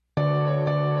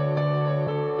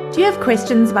Do you have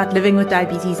questions about living with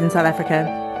diabetes in South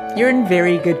Africa? You're in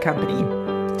very good company.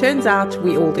 Turns out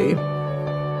we all do.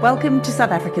 Welcome to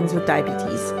South Africans with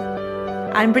Diabetes.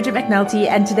 I'm Bridget McNulty,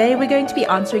 and today we're going to be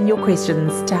answering your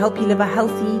questions to help you live a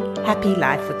healthy, happy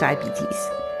life with diabetes.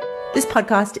 This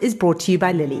podcast is brought to you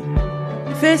by Lilly.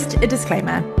 First, a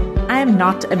disclaimer. I am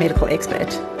not a medical expert.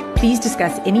 Please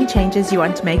discuss any changes you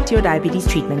want to make to your diabetes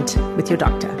treatment with your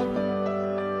doctor.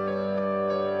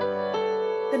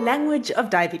 The language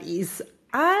of diabetes.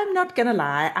 I'm not going to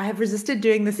lie, I have resisted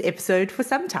doing this episode for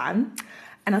some time,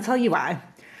 and I'll tell you why.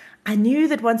 I knew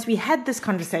that once we had this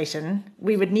conversation,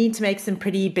 we would need to make some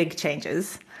pretty big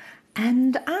changes.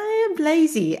 And I am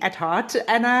lazy at heart,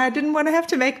 and I didn't want to have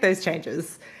to make those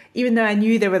changes, even though I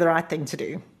knew they were the right thing to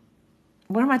do.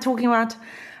 What am I talking about?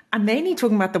 I'm mainly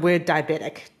talking about the word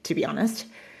diabetic, to be honest.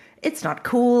 It's not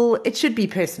cool. It should be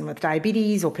person with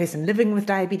diabetes or person living with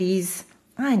diabetes.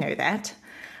 I know that.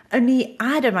 Only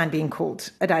I don't mind being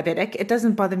called a diabetic. It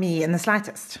doesn't bother me in the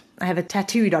slightest. I have it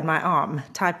tattooed on my arm,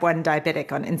 type 1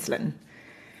 diabetic on insulin.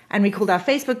 And we called our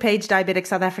Facebook page Diabetic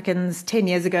South Africans 10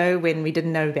 years ago when we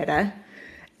didn't know better.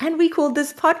 And we called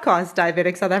this podcast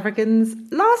Diabetic South Africans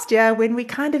last year when we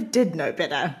kind of did know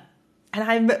better. And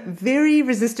I'm very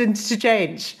resistant to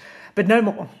change, but no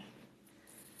more.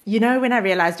 You know, when I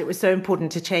realized it was so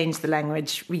important to change the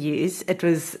language we use, it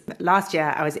was last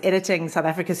year I was editing South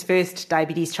Africa's first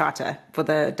diabetes charter for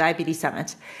the Diabetes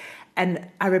Summit. And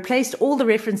I replaced all the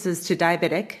references to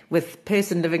diabetic with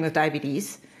person living with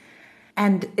diabetes.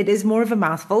 And it is more of a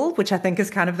mouthful, which I think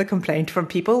is kind of the complaint from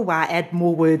people, why add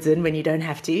more words in when you don't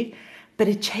have to. But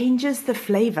it changes the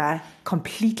flavor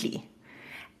completely.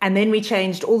 And then we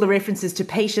changed all the references to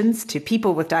patients, to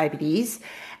people with diabetes.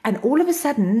 And all of a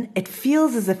sudden, it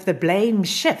feels as if the blame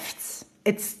shifts.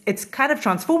 It's kind of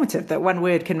transformative that one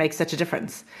word can make such a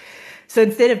difference. So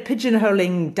instead of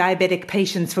pigeonholing diabetic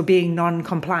patients for being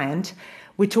non-compliant,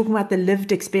 we're talking about the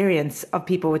lived experience of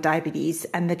people with diabetes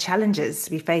and the challenges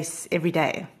we face every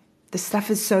day. This stuff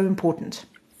is so important.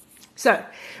 So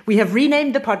we have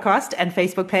renamed the podcast and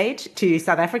Facebook page to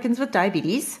South Africans with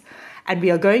Diabetes, and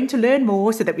we are going to learn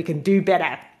more so that we can do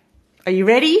better. Are you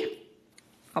ready?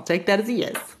 I'll take that as a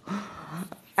yes.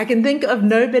 I can think of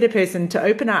no better person to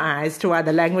open our eyes to why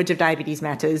the language of diabetes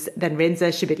matters than Renza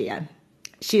Shibidia.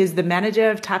 She is the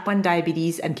manager of type 1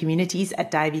 diabetes and communities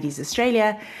at Diabetes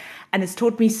Australia and has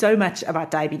taught me so much about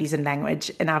diabetes and language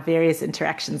in our various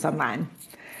interactions online.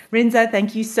 Renza,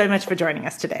 thank you so much for joining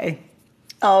us today.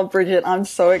 Oh, Bridget, I'm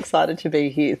so excited to be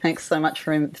here. Thanks so much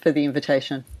for the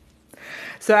invitation.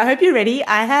 So I hope you're ready.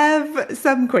 I have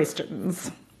some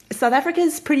questions. South Africa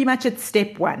is pretty much at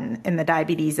step 1 in the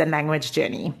diabetes and language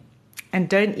journey. And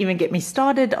don't even get me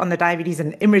started on the diabetes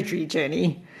and imagery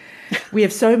journey. We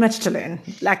have so much to learn.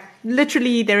 Like,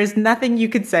 literally, there is nothing you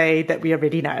could say that we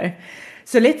already know.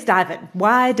 So let's dive in.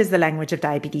 Why does the language of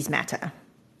diabetes matter?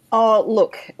 Oh,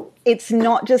 look, it's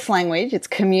not just language, it's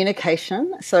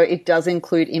communication. So it does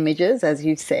include images, as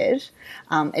you said.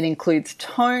 It includes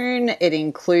tone. It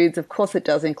includes, of course, it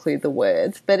does include the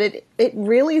words, but it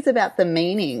really is about the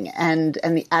meaning and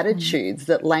the attitudes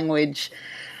that language,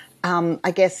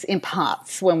 I guess,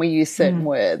 imparts when we use certain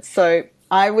words. So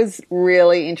I was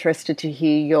really interested to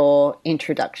hear your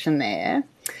introduction there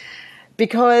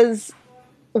because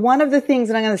one of the things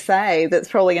that I'm going to say that's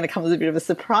probably going to come as a bit of a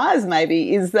surprise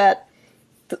maybe is that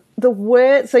the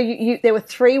word, so there were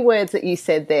 3 words that you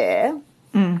said there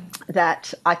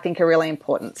that I think are really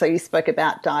important. So you spoke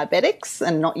about diabetics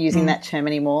and not using that term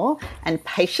anymore, and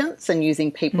patients and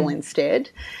using people instead,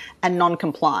 and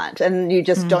non-compliant, and you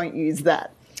just don't use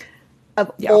that.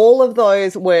 Of all of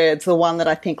those words, the one that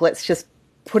I think let's just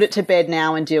put it to bed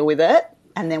now and deal with it,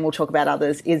 and then we'll talk about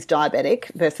others, is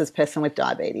diabetic versus person with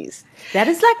diabetes. That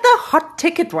is like the hot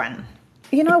ticket one.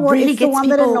 You know what? Really it's the one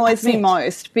that annoys me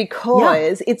most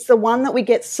because it's the one that we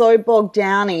get so bogged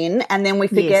down in and then we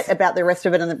forget about the rest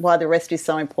of it and why the rest is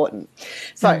so important.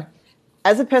 So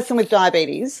as a person with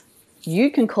diabetes,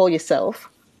 you can call yourself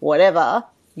whatever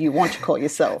you want to call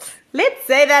yourself. Let's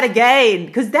say that again,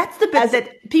 because that's the bit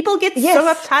that people get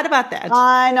so uptight about that.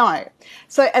 I know.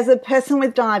 So as a person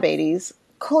with diabetes,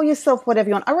 call yourself whatever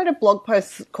you want. I wrote a blog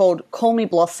post called Call Me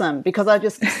Blossom because I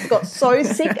just got so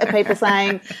sick of people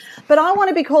saying, but I want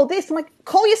to be called this. I'm like,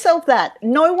 call yourself that.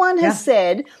 No one has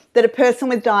said that a person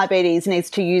with diabetes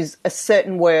needs to use a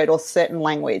certain word or certain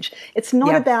language. It's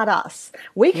not about us.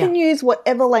 We can use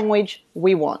whatever language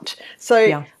we want.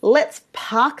 So let's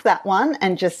park that one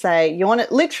and just say, you want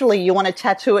to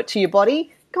tattoo it to your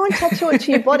body? Go and tattoo it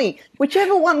to your body.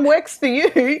 Whichever one works for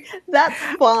you, that's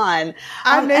fine.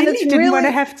 I mainly didn't want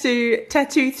to have to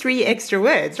tattoo 3 extra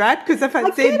words, right? Because if I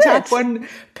said type 1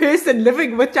 person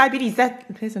living with diabetes,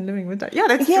 that person living with diabetes,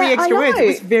 that's 3 extra words. It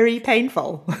was very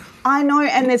painful. I know,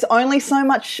 and there's only so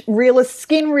much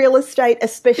skin real estate,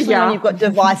 especially when you've got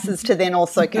devices to then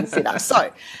also consider.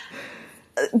 So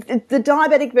the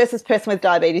diabetic versus person with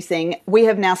diabetes thing, we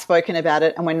have now spoken about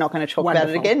it, and we're not going to talk about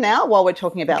it again now while we're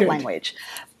talking about language.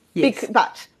 Yes.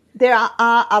 But there are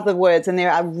other words, and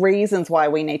there are reasons why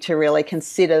we need to really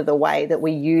consider the way that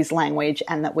we use language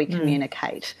and that we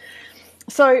communicate.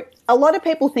 So a lot of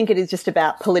people think it is just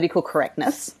about political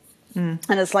correctness. And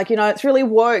it's like, it's really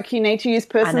woke. You need to use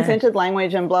person-centered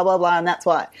language and blah, blah, blah, and that's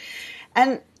why.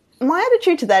 And my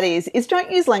attitude to that is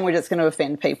don't use language that's going to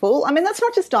offend people. I mean, that's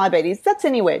not just diabetes. That's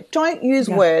anywhere. Don't use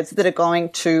words that are going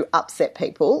to upset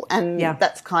people, and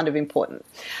that's kind of important.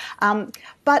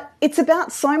 But it's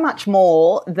about so much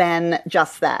more than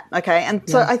just that, okay? And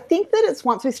so I think that it's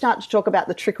once we start to talk about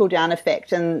the trickle-down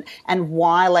effect and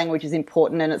why language is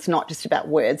important, and it's not just about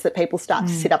words, that people start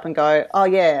to sit up and go, oh,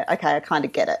 yeah, okay, I kind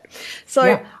of get it.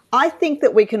 So I think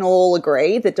that we can all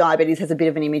agree that diabetes has a bit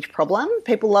of an image problem.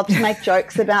 People love to make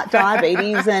jokes about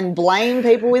diabetes and blame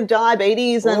people with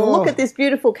diabetes and look at this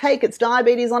beautiful cake, it's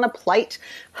diabetes on a plate.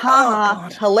 Ha,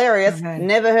 hilarious.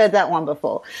 Never heard that one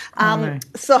before.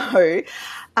 So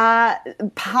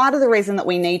part of the reason that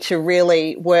we need to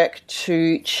really work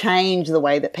to change the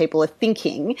way that people are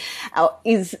thinking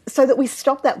is so that we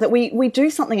stop that we do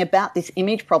something about this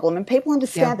image problem, and people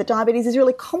understand that diabetes is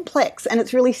really complex and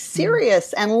it's really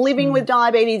serious, and living with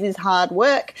diabetes is hard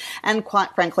work, and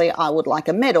quite frankly, I would like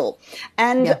a medal.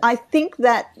 And I think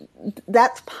that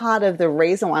that's part of the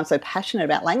reason why I'm so passionate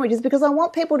about language, is because I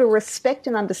want people to respect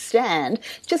and understand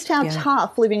just how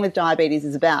tough living with diabetes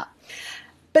is about.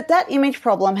 But that image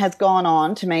problem has gone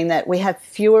on to mean that we have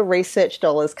fewer research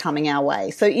dollars coming our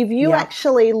way. So if you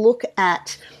actually look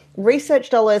at research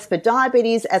dollars for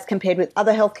diabetes as compared with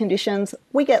other health conditions,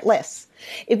 we get less.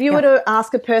 If you were to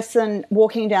ask a person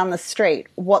walking down the street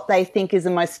what they think is the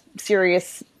most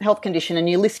serious health condition and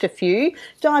you list a few,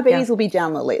 diabetes will be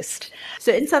down the list.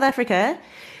 So in South Africa,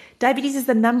 diabetes is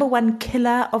the number 1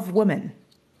 killer of women.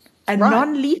 A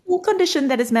non-lethal condition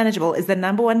that is manageable is the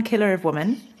number 1 killer of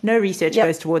women. No research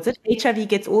goes towards it. HIV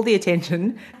gets all the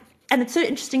attention. And it's so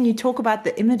interesting you talk about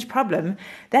the image problem.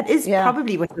 That is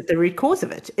probably what's the root cause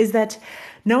of it, is that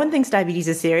no one thinks diabetes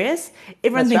is serious.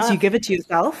 Everyone thinks you give it to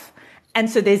yourself. And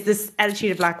so there's this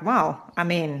attitude of like, well, I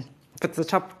mean, if it's the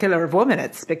top killer of women,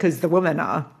 it's because the women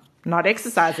are not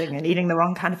exercising and eating the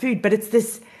wrong kind of food. But it's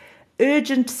this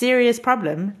urgent, serious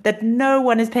problem that no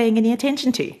one is paying any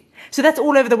attention to. So that's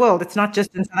all over the world. It's not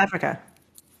just in South Africa.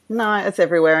 No, it's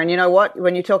everywhere. And you know what?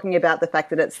 When you're talking about the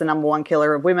fact that it's the number 1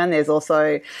 killer of women, there's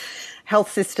also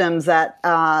health systems that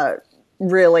are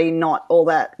really not all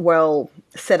that well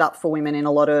set up for women in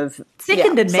a lot of...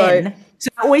 Second in men. So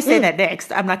I always say that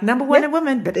next. I'm like, number 1 in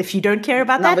women, but if you don't care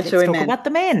about that, let's talk about the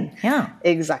men. Yeah.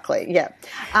 Exactly, yeah.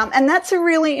 And that's a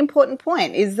really important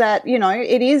point, is that,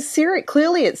 it is serious.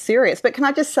 Clearly it's serious. But can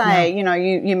I just say,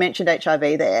 you mentioned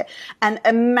HIV there, and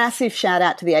a massive shout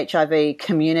out to the HIV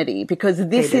community, because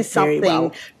this is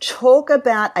something, talk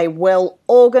about a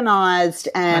well-organised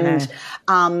and,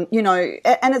 and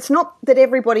it's not that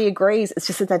everybody agrees, it's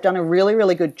just that they've done a really,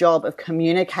 really good job of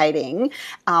communicating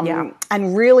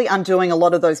and really undoing a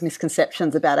lot of those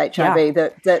misconceptions about HIV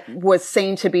that was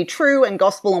seen to be true and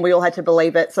gospel, and we all had to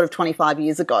believe it sort of 25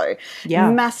 years ago.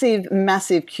 Massive,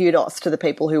 massive kudos to the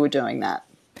people who were doing that.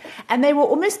 And they were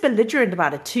almost belligerent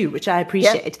about it too, which I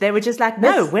appreciate. They were just like,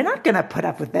 no, we're not going to put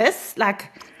up with this. Like,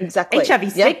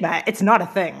 HIV stigma, it's not a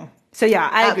thing. So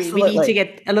I agree. We need to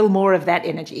get a little more of that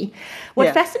energy.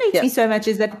 What fascinates me so much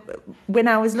is that when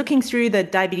I was looking through the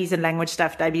diabetes and language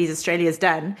stuff Diabetes Australia's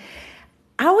done,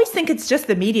 I always think it's just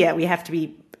the media we have to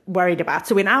be worried about.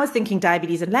 So when I was thinking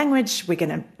diabetes and language, we're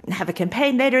going to have a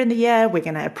campaign later in the year, we're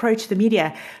going to approach the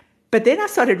media. But then I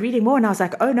started reading more and I was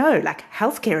like, oh no, like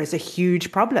healthcare is a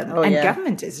huge problem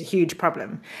government is a huge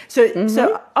problem. So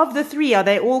so of the 3, are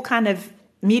they all kind of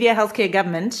media, healthcare,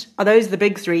 government? Are those the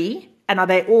big 3? And are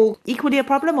they all equally a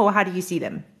problem, or how do you see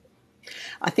them?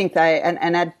 I think they,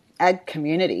 and add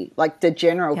community, like the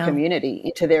general community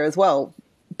into there as well.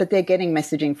 But they're getting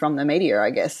messaging from the media, I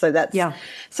guess. So that's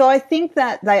So I think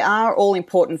that they are all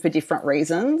important for different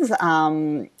reasons.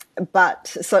 But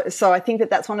so I think that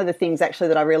that's one of the things actually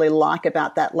that I really like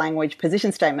about that language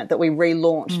position statement that we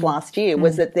relaunched last year,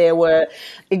 was that there were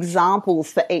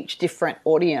examples for each different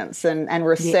audience and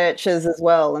researchers as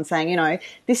well, and saying,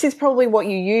 this is probably what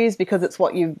you use because it's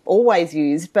what you've always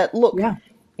used. But look,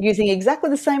 using exactly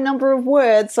the same number of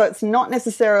words. So it's not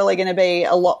necessarily going to be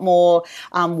a lot more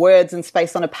words and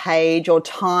space on a page or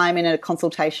time in a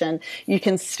consultation. You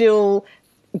can still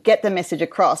get the message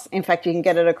across. In fact, you can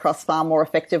get it across far more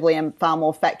effectively and far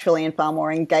more factually and far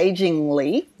more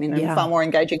engagingly, far more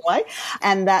engaging way.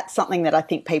 And that's something that I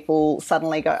think people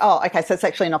suddenly go, oh, okay, so it's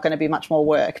actually not going to be much more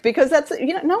work, because that's,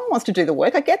 no one wants to do the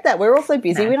work. I get that. We're all so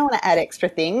busy. No. We don't want to add extra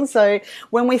things. So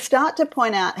when we start to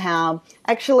point out how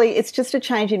actually it's just a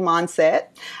change in mindset,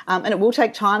 and it will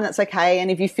take time, that's okay.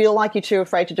 And if you feel like you're too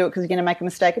afraid to do it because you're going to make a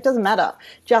mistake, it doesn't matter.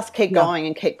 Just keep going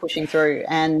and keep pushing through.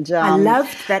 And I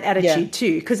loved that attitude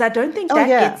too, because I don't think that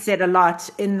gets said a lot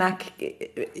in,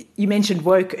 like, you mentioned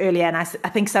woke earlier, and I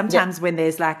think sometimes when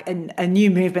there's like a new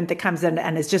movement that comes in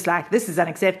and it's just like, this is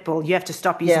unacceptable, you have to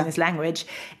stop using this language,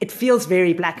 it feels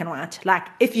very black and white. Like,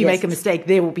 if you make a mistake,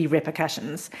 there will be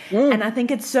repercussions. And I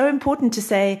think it's so important to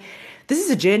say, this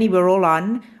is a journey we're all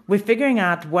on. We're figuring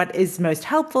out what is most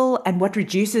helpful and what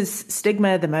reduces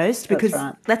stigma the most, because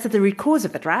that's at the root cause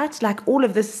of it, right? Like, all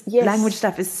of this language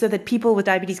stuff is so that people with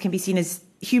diabetes can be seen as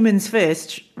humans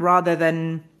first rather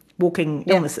than walking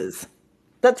illnesses.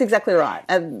 That's exactly right.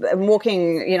 A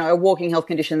walking health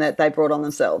condition that they brought on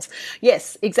themselves.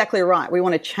 Yes, exactly right. We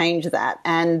want to change that.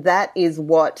 And that is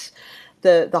what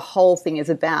the whole thing is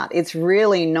about. It's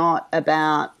really not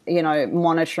about,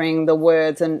 monitoring the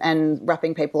words and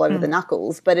wrapping people over the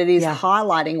knuckles, but it is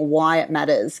highlighting why it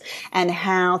matters and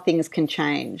how things can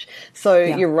change. So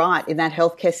you're right, in that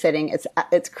healthcare setting,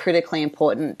 it's critically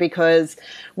important, because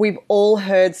we've all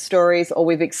heard stories, or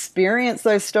we've experienced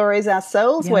those stories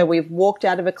ourselves, where we've walked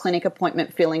out of a clinic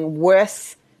appointment feeling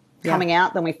worse coming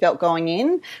out than we felt going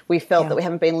in. We felt that we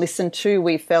haven't been listened to.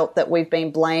 We felt that we've been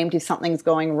blamed if something's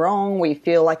going wrong. We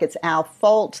feel like it's our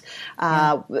fault.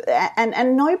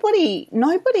 And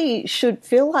nobody should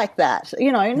feel like that.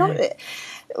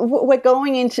 We're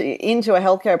going into a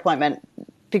healthcare appointment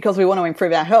because we want to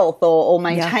improve our health or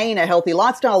maintain a healthy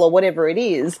lifestyle or whatever it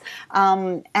is.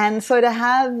 And so to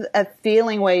have a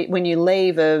feeling where when you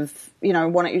leave of,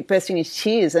 bursting into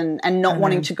tears and not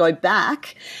wanting to go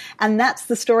back. And that's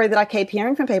the story that I keep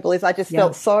hearing from people, is I just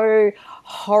felt so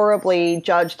horribly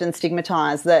judged and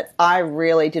stigmatized that I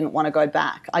really didn't want to go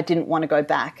back. I didn't want to go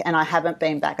back, and I haven't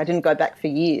been back. I didn't go back for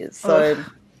years. So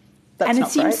that's it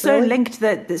seems so linked,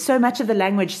 that so much of the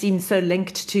language seems so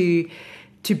linked to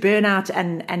burnout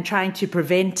and trying to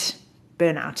prevent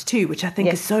burnout too, which I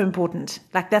think is so important.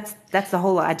 Like, that's the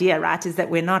whole idea, right? Is that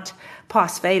we're not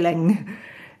pass failing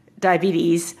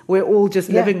diabetes, we're all just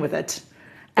living with it.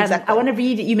 Exactly. I want to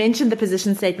read, you mentioned the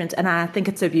position statement, and I think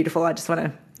it's so beautiful. I just want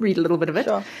to read a little bit of it.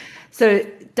 Sure. So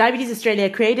Diabetes Australia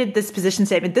created this position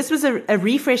statement. This was a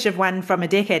refresh of one from a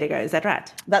decade ago. Is that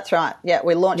right? That's right. Yeah,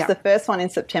 we launched the first one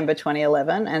in September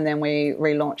 2011, and then we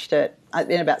relaunched it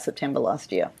in about September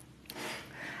last year.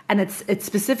 And it's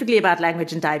specifically about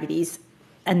language and diabetes.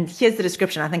 And here's the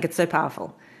description. I think it's so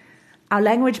powerful. Our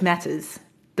language matters.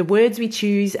 The words we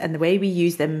choose and the way we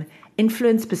use them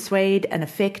influence, persuade, and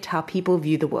affect how people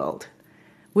view the world.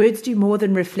 Words do more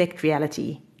than reflect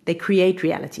reality. They create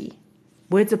reality.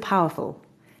 Words are powerful.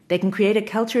 They can create a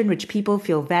culture in which people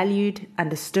feel valued,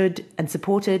 understood, and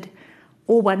supported,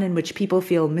 or one in which people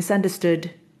feel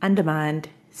misunderstood, undermined,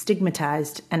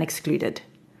 stigmatized, and excluded.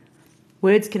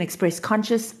 Words can express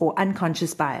conscious or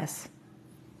unconscious bias.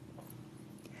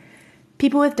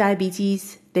 People with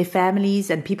diabetes, their families,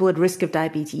 and people at risk of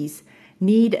diabetes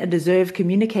need and deserve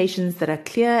communications that are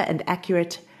clear and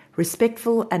accurate,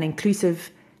 respectful and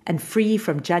inclusive, and free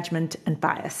from judgment and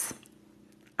bias.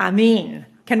 I mean,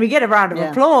 can we get a round of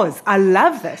applause? I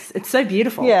love this. It's so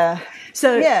beautiful. Yeah.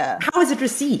 So how was it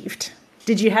received?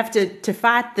 Did you have to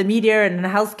fight the media and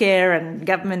healthcare and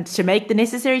government to make the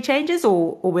necessary changes,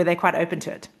 or were they quite open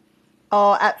to it?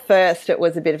 Oh, at first it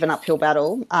was a bit of an uphill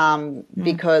battle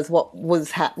because what was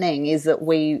happening is that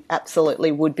we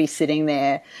absolutely would be sitting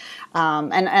there.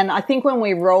 And I think when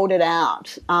we rolled it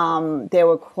out, there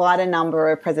were quite a number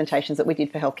of presentations that we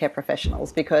did for healthcare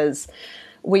professionals, because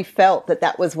we felt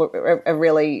that was a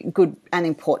really good and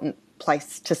important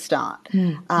place to start.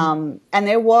 And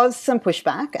there was some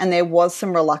pushback and there was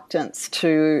some reluctance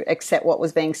to accept what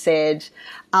was being said.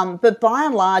 But by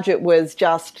and large, it was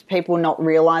just people not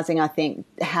realising, I think,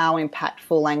 how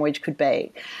impactful language could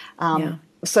be.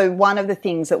 So one of the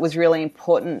things that was really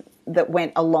important that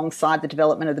went alongside the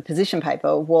development of the position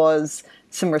paper was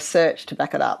some research to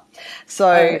back it up.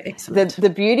 So the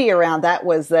beauty around that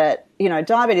was that, you know,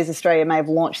 Diabetes Australia may have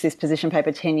launched this position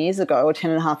paper 10 years ago or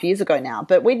 10 and a half years ago now,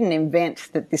 but we didn't invent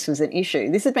that this was an issue.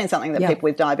 This has been something that people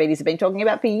with diabetes have been talking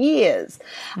about for years.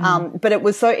 But it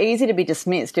was so easy to be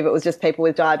dismissed if it was just people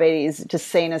with diabetes just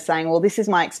seen as saying, well, this is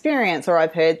my experience, or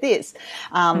I've heard this,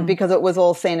 because it was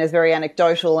all seen as very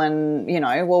anecdotal and, you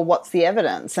know, well, what's the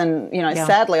evidence? And, you know,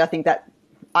 sadly,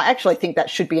 I actually think that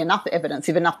should be enough evidence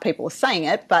if enough people are saying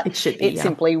it, but it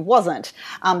simply wasn't.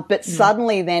 But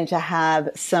suddenly then to have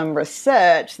some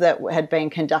research that had been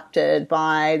conducted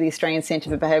by the Australian Centre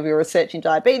for Behavioural Research in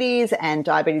Diabetes, and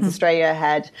Diabetes Australia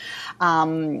had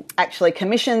actually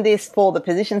commissioned this for the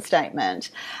position statement.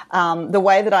 The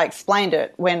way that I explained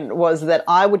it was that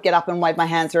I would get up and wave my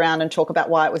hands around and talk about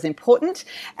why it was important,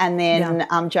 and then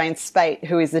Jane Spate,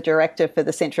 who is the director for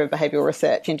the Centre of Behavioural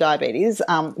Research in Diabetes,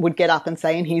 would get up and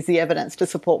say, and here's the evidence to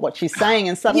support what she's saying.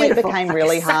 And suddenly it became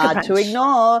really hard to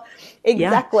ignore.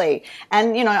 Exactly.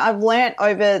 And, you know, I've learnt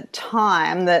over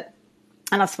time that,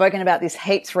 and I've spoken about this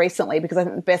heaps recently, because I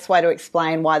think the best way to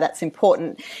explain why that's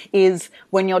important is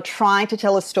when you're trying to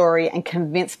tell a story and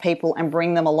convince people and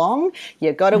bring them along,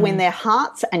 you've got to win their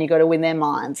hearts and you've got to win their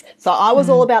minds. So I was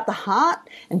all about the heart,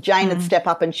 and Jane would step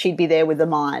up and she'd be there with the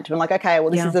mind. I'm like, okay, well,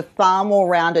 this is a far more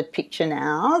rounded picture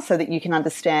now so that you can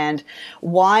understand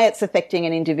why it's affecting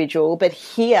an individual. But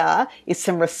here is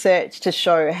some research to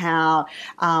show how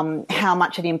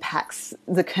much it impacts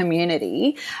the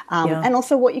community, and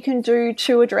also what you can do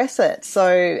to address it.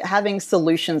 So having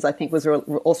solutions, I think, was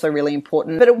also really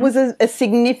important. But it was a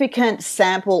significant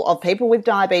sample of people with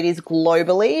diabetes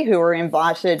globally who were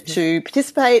invited to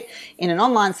participate in an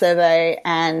online survey,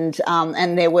 and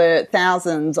there were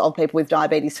thousands of people with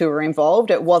diabetes who were involved.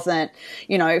 It wasn't,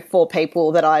 you know, for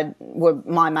people that were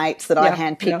my mates that I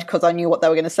handpicked because I knew what they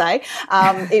were going to say.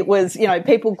 It was, you know,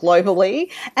 people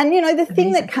globally. And, you know, the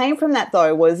thing that came from that,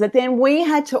 though, was that then we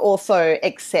had to also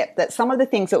accept that some of the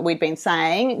things that we'd been saying,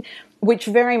 which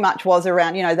very much was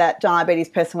around, you know, that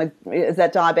diabetic person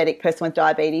with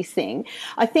diabetes thing.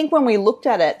 I think when we looked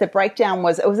at it, the breakdown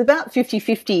was, it was about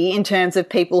 50-50 in terms of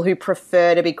people who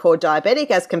prefer to be called diabetic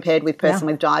as compared with person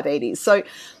with diabetes. So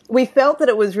we felt that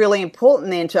it was really important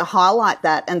then to highlight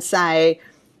that and say,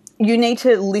 you need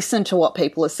to listen to what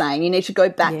people are saying. You need to go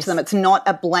back to them. It's not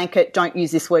a blanket, don't use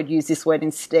this word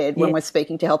instead when we're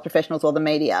speaking to health professionals or the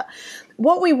media.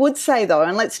 What we would say, though,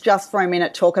 and let's just for a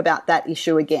minute talk about that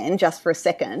issue again, just for a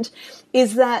second,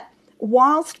 is that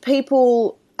whilst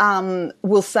people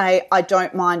will say, I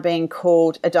don't mind being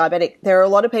called a diabetic, there are a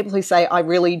lot of people who say, I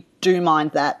really do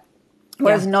mind that.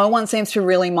 Whereas no one seems to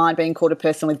really mind being called a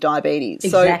person with diabetes.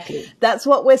 Exactly. So that's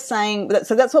what we're saying.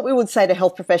 So that's what we would say to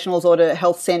health professionals or to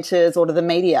health centres or to the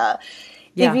media.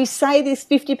 Yeah. If you say this,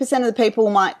 50% of the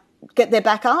people might get their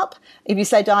back up if you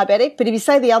say diabetic, but if you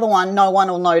say the other one, no one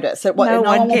will notice. No one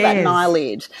will bat an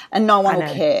eyelid and no one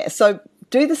will care. So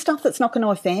do the stuff that's not going to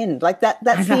offend. Like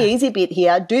that's the easy bit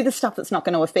here. Do the stuff that's not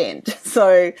going to offend.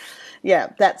 So,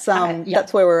 that's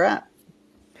where we're at.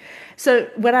 So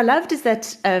what I loved is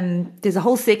that there's a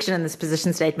whole section in this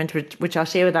position statement, which I'll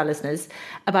share with our listeners,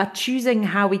 about choosing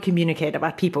how we communicate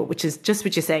about people, which is just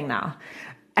what you're saying now.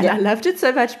 And I loved it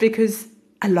so much because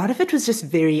a lot of it was just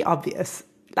very obvious.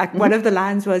 Like one of the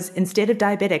lines was, instead of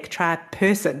diabetic, try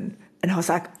person. And I was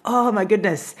like, oh my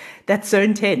goodness, that's so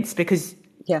intense, because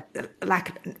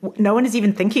like no one is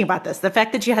even thinking about this. The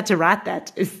fact that you had to write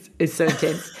that is so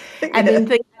intense. And then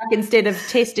think like, instead of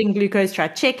testing glucose, try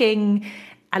checking.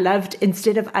 I loved,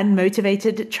 instead of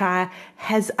unmotivated, try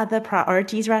has other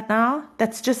priorities right now.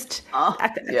 That's just,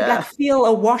 I feel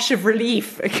a wash of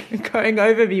relief going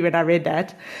over me when I read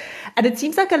that. And it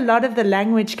seems like a lot of the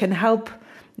language can help,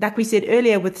 like we said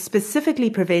earlier, with specifically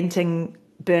preventing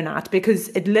burnout, because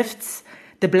it lifts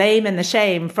the blame and the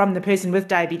shame from the person with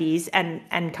diabetes and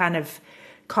kind of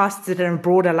casts it in a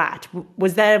broader light.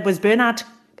 Was burnout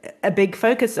a big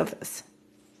focus of this?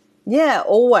 Yeah,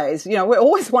 always. You know, we're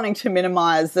always wanting to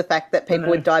minimise the fact that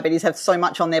people with diabetes have so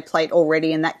much on their plate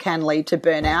already, and that can lead to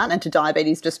burnout and to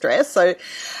diabetes distress. So,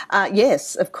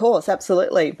 yes, of course,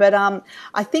 absolutely. But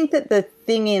I think that the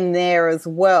thing in there as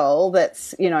well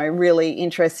that's, you know, really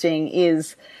interesting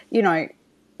is, you know,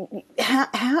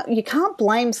 how you can't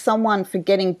blame someone for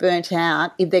getting burnt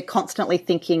out if they're constantly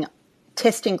thinking,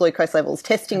 testing glucose levels,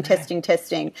 testing.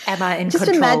 Am I in Just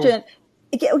control? Imagine.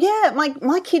 Yeah,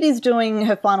 my kid is doing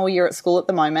her final year at school at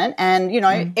the moment, and,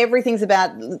 everything's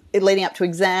about leading up to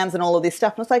exams and all of this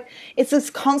stuff. And it's like, it's this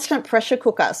constant pressure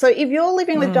cooker. So if you're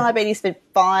living with diabetes for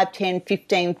 5, 10,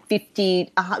 15,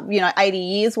 50, 80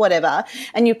 years, whatever,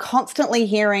 and you're constantly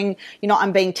hearing,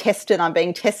 I'm being tested, I'm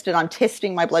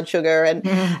testing my blood sugar. And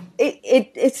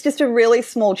it's just a really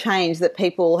small change that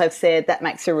people have said that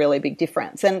makes a really big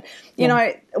difference. And,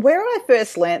 where I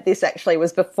first learnt this actually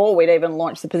was before we'd even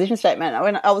launched the position statement.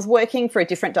 When I was working for a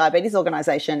different diabetes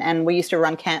organisation, and we used to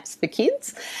run camps for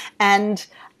kids. And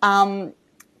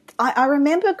I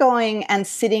remember going and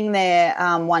sitting there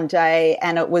one day,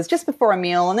 and it was just before a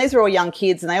meal, and these were all young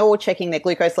kids, and they all were checking their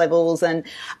glucose levels, and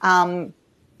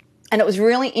it was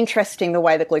really interesting the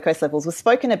way the glucose levels were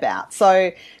spoken about.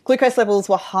 So glucose levels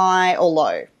were high or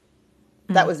low.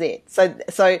 That was it.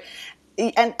 So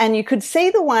and you could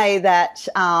see the way that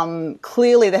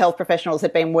clearly the health professionals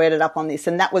had been worded up on this,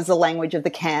 and that was the language of the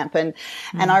camp. And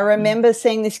I remember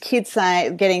seeing this kid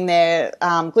getting their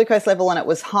glucose level, and it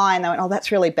was high, and they went, "Oh,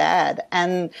 that's really bad."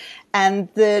 And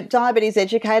the diabetes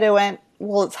educator went,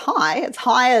 "Well, it's high. It's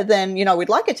higher than, we'd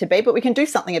like it to be, but we can do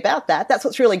something about that. That's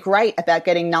what's really great about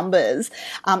getting numbers.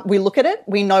 We look at it,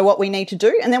 we know what we need to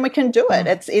do, and then we can do it.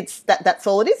 That's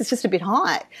all it is. It's just a bit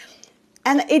high."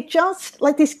 And it just,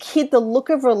 like this kid, the look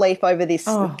of relief over this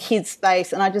kid's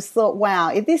face, and I just thought, wow,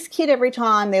 if this kid every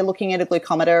time they're looking at a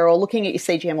glucometer or looking at your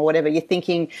CGM or whatever, you're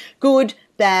thinking good,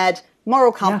 bad,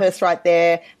 moral compass right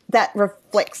there, that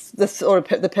reflects the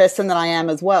sort of the person that I am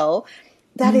as well.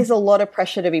 That is a lot of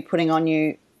pressure to be putting on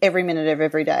you every minute of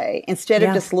every day, instead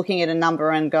of just looking at a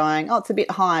number and going, "Oh, it's a bit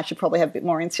high, I should probably have a bit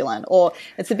more insulin," or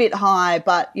 "It's a bit high,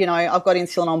 but, I've got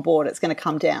insulin on board, it's going to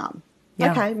come down."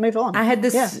 Yeah. Okay, move on. I had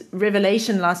this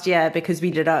revelation last year because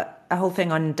we did a whole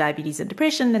thing on diabetes and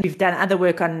depression, and we've done other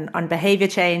work on behavior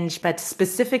change, but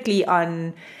specifically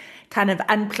on kind of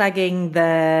unplugging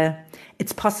the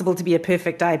 "it's possible to be a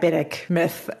perfect diabetic"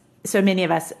 myth. So many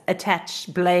of us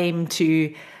attach blame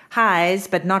to highs,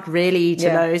 but not really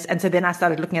to lows. And so then I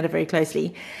started looking at it very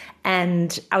closely.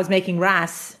 And I was making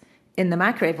rice in the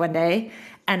microwave one day,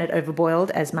 and it overboiled,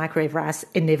 as microwave rice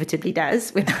inevitably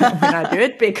does when I do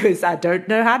it, because I don't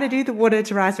know how to do the water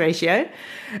to rice ratio.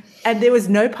 And there was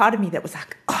no part of me that was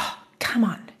like, "Oh, come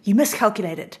on, you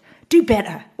miscalculated. Do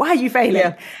better. Why are you failing?"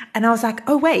 Yeah. And I was like,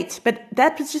 oh, wait, but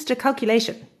that was just a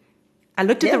calculation. I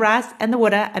looked at the rice and the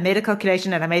water, I made a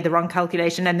calculation, and I made the wrong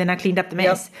calculation, and then I cleaned up the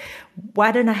mess.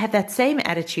 Why don't I have that same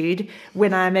attitude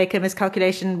when I make a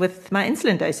miscalculation with my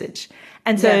insulin dosage?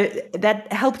 And so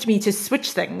that helped me to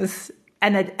switch things.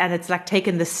 And it's like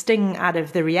taken the sting out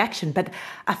of the reaction. But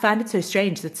I find it so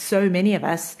strange that so many of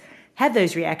us have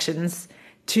those reactions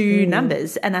to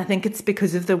numbers. And I think it's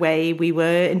because of the way we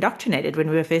were indoctrinated when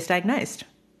we were first diagnosed.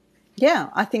 Yeah,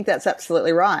 I think that's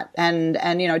absolutely right. And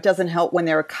it doesn't help when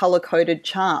there are color-coded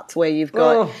charts where you've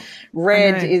got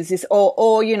red is this,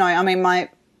 or I mean, I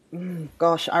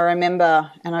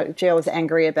remember, and I was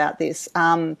angry about this.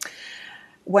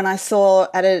 When I saw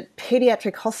at a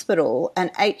pediatric hospital an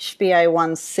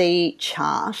HbA1c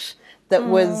chart that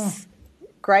was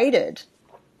graded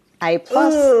A+,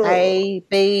 A,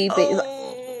 B, B.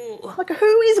 Like,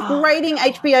 who is grading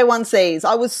HbA1cs?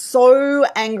 I was so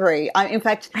angry. In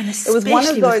fact, it was one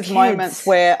of those moments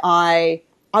where I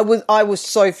was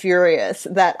so furious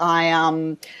that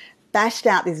I bashed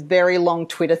out this very long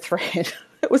Twitter thread.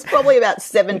 It was probably about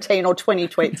 17 or 20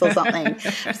 tweets or something.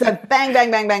 So bang,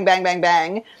 bang, bang, bang, bang, bang,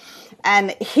 bang,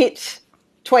 and hit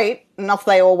tweet, and off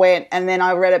they all went. And then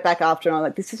I read it back after, and I'm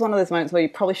like, this is one of those moments where you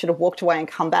probably should have walked away and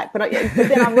come back. But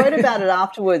then I wrote about it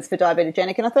afterwards for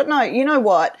Diabetogenic, and I thought, no, you know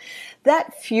what?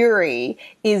 That fury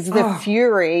is the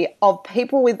fury of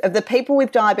the people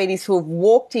with diabetes who have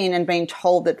walked in and been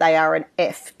told that they are an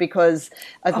F because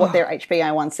of what their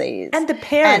HbA1c is. And the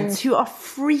parents who are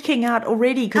freaking out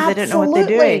already because they don't know what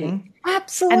they're doing.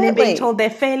 Absolutely. And they're being told they're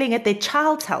failing at their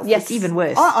child's health. Yes. It's even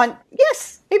worse.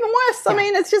 Yes, even worse. Yeah. I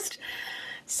mean, it's just...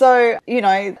 So,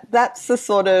 that's the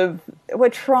sort of... We're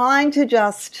trying to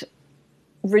just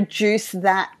reduce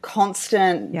that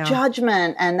constant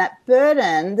judgment and that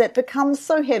burden that becomes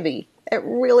so heavy. It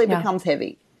really becomes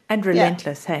heavy. And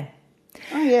relentless, hey?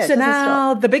 Oh, yeah. So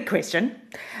now the big question,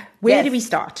 where do we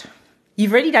start?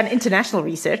 You've already done international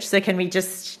research, so can we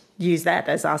just use that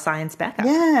as our science backup?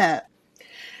 Yeah.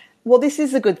 Well, this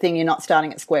is a good thing you're not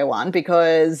starting at square one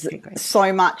because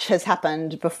so much has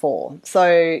happened before. So,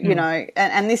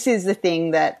 and this is the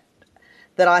thing that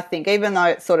I think, even though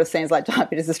it sort of seems like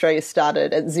Diabetes Australia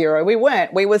started at zero, we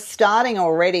weren't. We were starting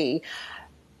already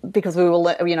because we were,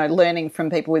 learning from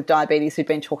people with diabetes who'd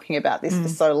been talking about this for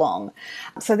so long.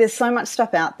 So there's so much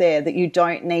stuff out there that you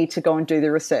don't need to go and do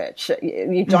the research.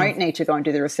 You don't need to go and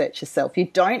do the research yourself. You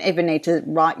don't even need to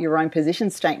write your own position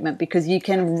statement, because you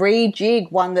can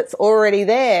rejig one that's already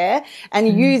there and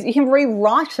you can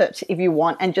rewrite it if you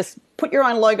want and just put your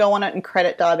own logo on it and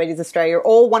credit Diabetes Australia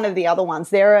or one of the other ones.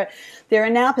 There are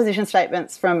now position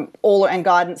statements from all, and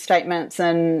guidance statements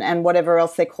and whatever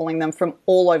else they're calling them, from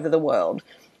all over the world.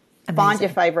 Amazing. Find your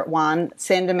favourite one,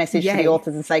 send a message to the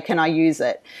authors and say, can I use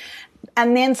it?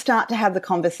 And then start to have the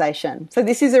conversation. So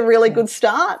this is a really good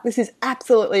start. This is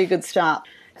absolutely a good start.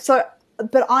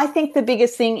 But I think the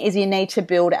biggest thing is you need to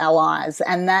build allies,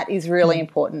 and that is really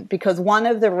important, because one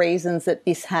of the reasons that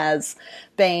this has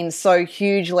been so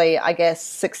hugely, I guess,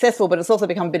 successful, but it's also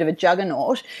become a bit of a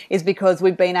juggernaut, is because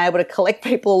we've been able to collect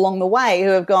people along the way who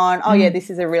have gone, oh yeah,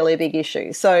 this is a really big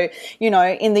issue. So,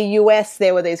 in the US,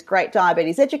 there were these great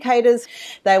diabetes educators.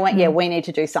 They went, yeah, we need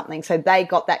to do something. So they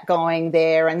got that going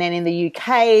there. And then in the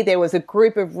UK, there was a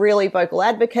group of really vocal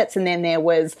advocates. And then there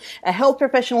was a health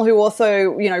professional who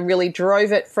also, really drove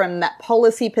it from that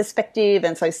policy perspective.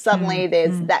 And so suddenly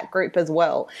there's that group as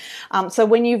well. So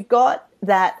when you've got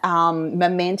that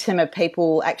momentum of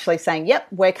people actually saying, yep,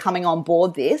 we're coming on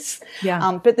board this.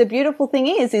 Yeah. But the beautiful thing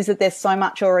is that there's so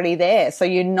much already there. So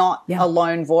you're not a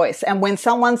lone voice. And when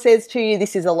someone says to you,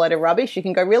 this is a load of rubbish, you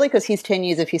can go, really? Because here's 10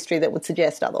 years of history that would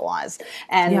suggest otherwise.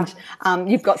 And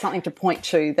you've got something to point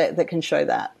to that can show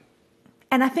that.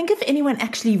 And I think if anyone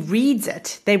actually reads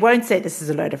it, they won't say this is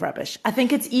a load of rubbish. I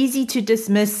think it's easy to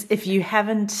dismiss if you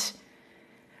haven't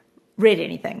read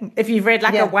anything. If you've read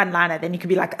a one-liner, then you could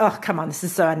be like, oh, come on, this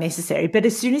is so unnecessary. But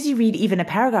as soon as you read even a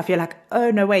paragraph, you're like,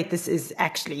 oh, no, wait, this is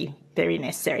actually very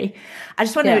necessary. I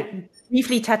just want to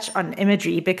briefly touch on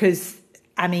imagery because,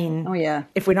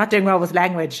 if we're not doing well with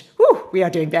language, we are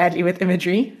doing badly with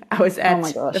imagery. I was at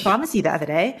the pharmacy the other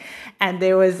day and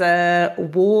there was a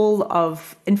wall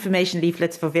of information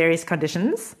leaflets for various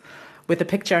conditions with a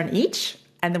picture on each.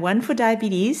 And the one for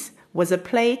diabetes was a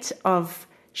plate of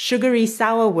sugary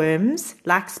sour worms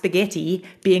like spaghetti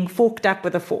being forked up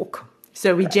with a fork.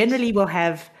 So we generally will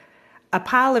have a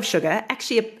pile of sugar,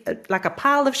 actually like a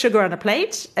pile of sugar on a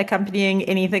plate accompanying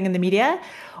anything in the media,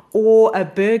 or a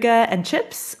burger and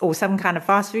chips or some kind of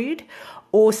fast food,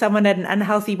 or someone at an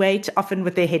unhealthy weight, often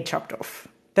with their head chopped off.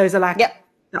 Those are like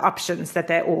the options that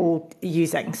they're all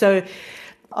using. So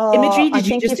imagery, did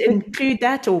you just include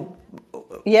that? Or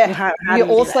how you're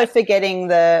also forgetting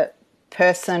the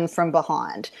person from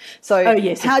behind. So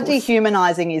how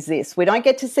dehumanizing is this? We don't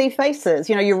get to see faces.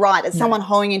 You're right. It's someone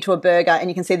hoeing into a burger and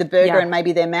you can see the burger and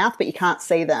maybe their mouth, but you can't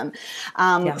see them.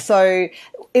 So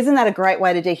isn't that a great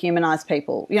way to dehumanize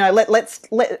people?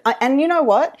 And you know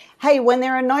what? Hey, when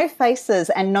there are no faces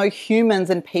and no humans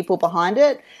and people behind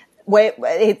it,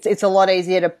 it's a lot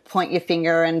easier to point your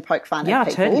finger and poke fun at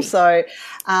people. Totally. So,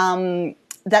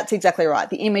 that's exactly right.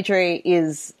 The imagery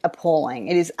is appalling.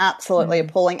 It is absolutely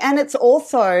appalling. And it's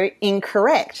also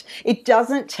incorrect. It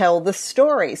doesn't tell the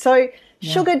story. So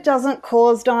sugar doesn't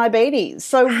cause diabetes.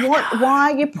 So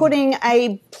why are you putting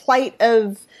a plate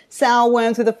of sour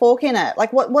worms with a fork in it?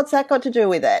 Like what's that got to do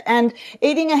with it? And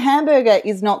eating a hamburger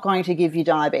is not going to give you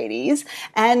diabetes.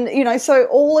 And, so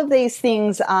all of these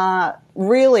things are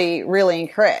really, really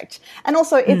incorrect. And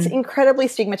also it's incredibly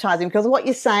stigmatizing because what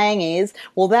you're saying is,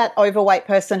 well, that overweight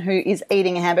person who is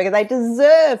eating a hamburger, they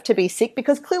deserve to be sick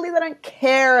because clearly they don't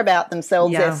care about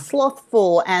themselves. They're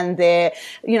slothful and they're,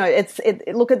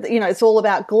 it's all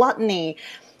about gluttony.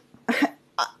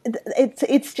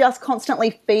 It's just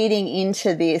constantly feeding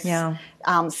into this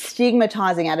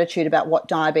stigmatizing attitude about what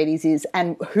diabetes is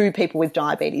and who people with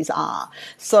diabetes are.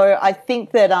 So I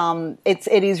think that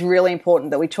it is really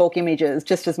important that we talk images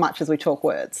just as much as we talk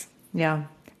words. Yeah.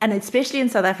 And especially in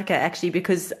South Africa, actually,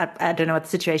 because I don't know what the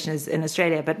situation is in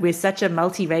Australia, but we're such a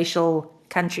multiracial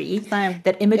country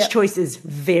that image choice is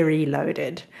very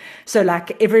loaded. So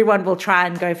everyone will try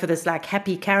and go for this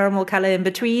happy caramel color in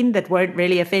between that won't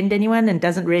really offend anyone and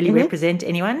doesn't really represent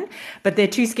anyone. But they're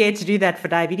too scared to do that for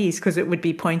diabetes because it would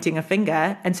be pointing a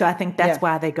finger. And so I think that's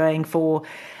why they're going for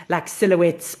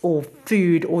silhouettes or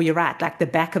food, or you're right, the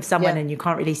back of someone and you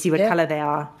can't really see what color they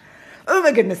are. Oh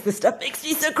my goodness, this stuff makes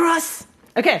me so cross.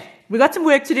 Okay, we got some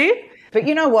work to do. But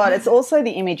you know what? It's also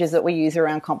the images that we use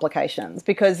around complications,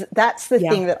 because that's the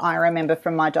thing that I remember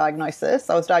from my diagnosis.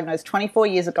 I was diagnosed 24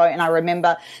 years ago, and I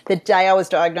remember the day I was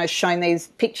diagnosed shown these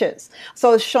pictures. So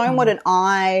I was shown what an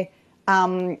eye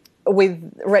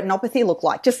with retinopathy looked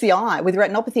like, just the eye with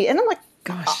retinopathy. And I'm like,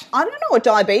 Gosh. I don't know what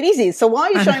diabetes is. So why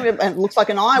are you showing me, and it looks like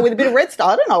an eye with a bit of red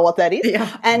star. I don't know what that is.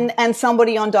 Yeah. And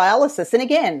somebody on dialysis. And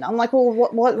again, I'm like, well,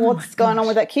 what's going on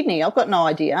with that kidney? I've got no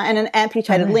idea. And an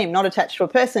amputated limb, not attached to a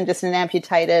person, just an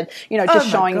amputated, just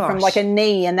showing from like a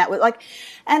knee. And that was like,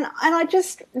 and I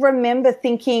just remember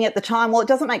thinking at the time, well, it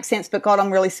doesn't make sense, but God,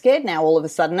 I'm really scared now all of a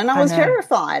sudden. And I was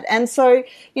terrified. And so,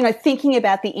 thinking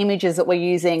about the images that we're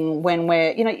using when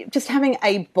we're, just having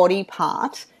a body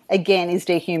part, again, is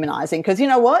dehumanizing. Because you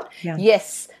know what? Yeah.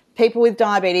 Yes, people with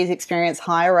diabetes experience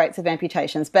higher rates of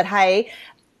amputations, but hey,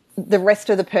 the rest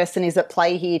of the person is at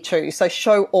play here too. So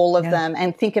show all of them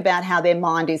and think about how their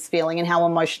mind is feeling and how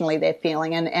emotionally they're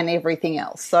feeling and everything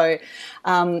else. So,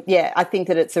 I think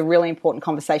that it's a really important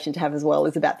conversation to have as well,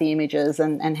 is about the images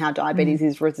and how diabetes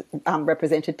is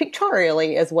represented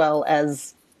pictorially as well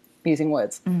as using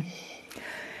words.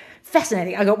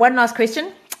 Fascinating. I got one last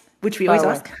question, which we always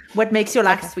ask. What makes your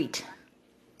life sweet?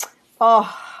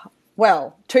 Oh,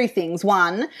 well, two things.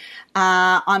 One,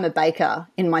 I'm a baker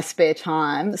in my spare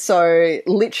time. So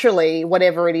literally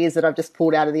whatever it is that I've just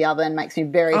pulled out of the oven makes me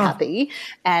very happy.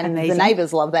 And amazing. The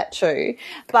neighbours love that too.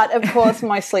 But of course,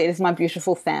 mostly it is my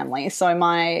beautiful family. So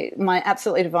my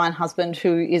absolutely divine husband,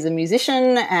 who is a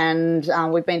musician, and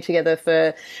we've been together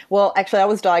actually I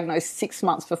was diagnosed 6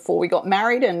 months before we got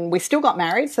married, and we still got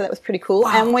married. So that was pretty cool.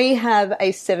 Wow. And we have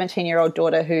a 17-year-old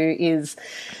daughter who is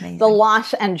amazing. The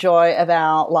light and joy of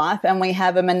our life. And we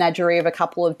have a menagerie of a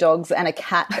couple of dogs and a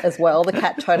cat as well. The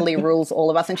cat totally rules all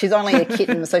of us, and she's only a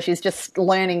kitten, so she's just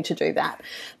learning to do that.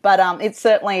 But it's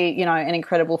certainly, an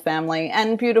incredible family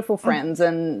and beautiful friends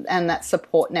and that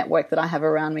support network that I have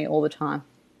around me all the time.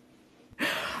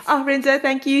 Oh, Renza,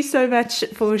 thank you so much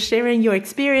for sharing your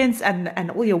experience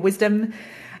and all your wisdom.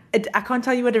 I can't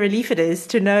tell you what a relief it is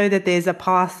to know that there's a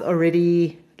path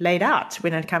already laid out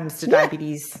when it comes to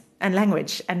diabetes and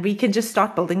language, and we can just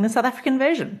start building the South African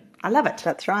version. I love it.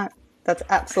 That's right. That's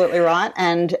absolutely right.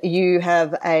 And you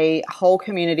have a whole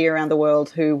community around the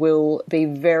world who will be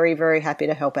very, very happy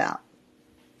to help out.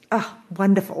 Oh,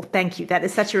 wonderful. Thank you. That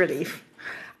is such a relief.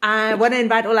 I want to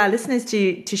invite all our listeners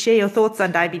to share your thoughts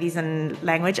on diabetes and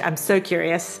language. I'm so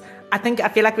curious. I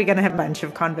feel like we're going to have a bunch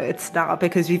of converts now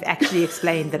because we've actually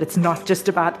explained that it's not just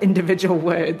about individual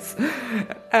words.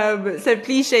 So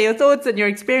please share your thoughts and your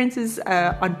experiences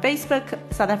on Facebook,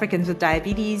 South Africans with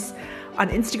Diabetes, on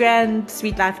Instagram,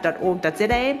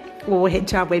 sweetlife.org.za, or head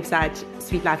to our website,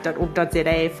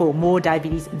 sweetlife.org.za, for more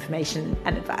diabetes information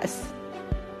and advice.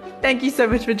 Thank you so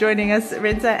much for joining us,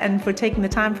 Renza, and for taking the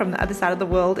time from the other side of the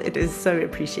world. It is so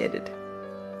appreciated.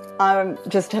 I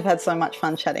just have had so much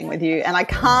fun chatting with you, and I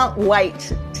can't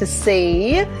wait to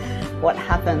see what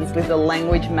happens with the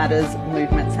Language Matters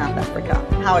movement South Africa.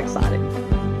 How exciting.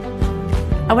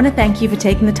 I want to thank you for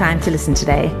taking the time to listen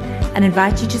today and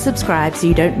invite you to subscribe so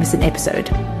you don't miss an episode.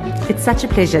 It's such a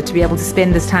pleasure to be able to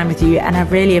spend this time with you, and I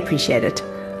really appreciate it.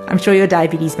 I'm sure your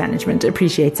diabetes management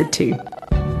appreciates it too.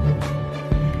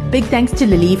 Big thanks to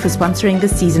Lilly for sponsoring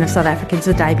this season of South Africans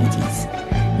with Diabetes.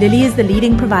 Lilly is the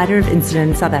leading provider of insulin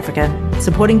in South Africa,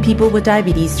 supporting people with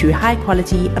diabetes through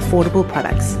high-quality, affordable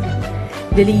products.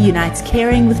 Lilly unites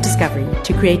caring with discovery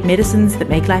to create medicines that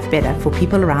make life better for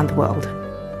people around the world.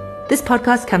 This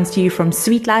podcast comes to you from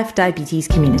Sweet Life Diabetes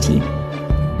Community.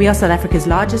 We are South Africa's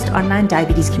largest online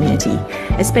diabetes community,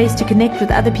 a space to connect with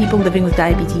other people living with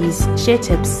diabetes, share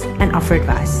tips, and offer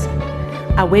advice.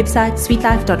 Our website,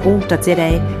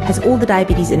 sweetlife.org.za, has all the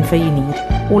diabetes info you need,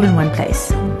 all in one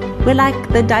place. We're like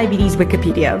the diabetes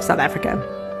Wikipedia of South Africa.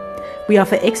 We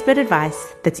offer expert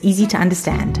advice that's easy to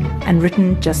understand and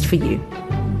written just for you.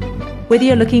 Whether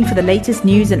you're looking for the latest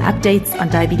news and updates on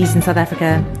diabetes in South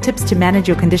Africa, tips to manage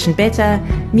your condition better,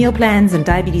 meal plans and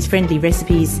diabetes-friendly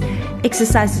recipes,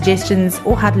 exercise suggestions,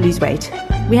 or how to lose weight,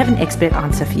 we have an expert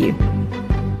answer for you.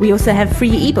 We also have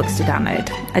free ebooks to download,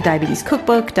 a diabetes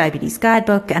cookbook, diabetes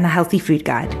guidebook, and a healthy food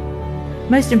guide.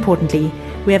 Most importantly,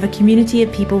 we have a community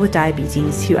of people with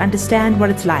diabetes who understand what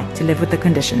it's like to live with the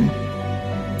condition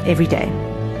every day.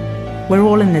 We're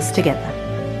all in this together.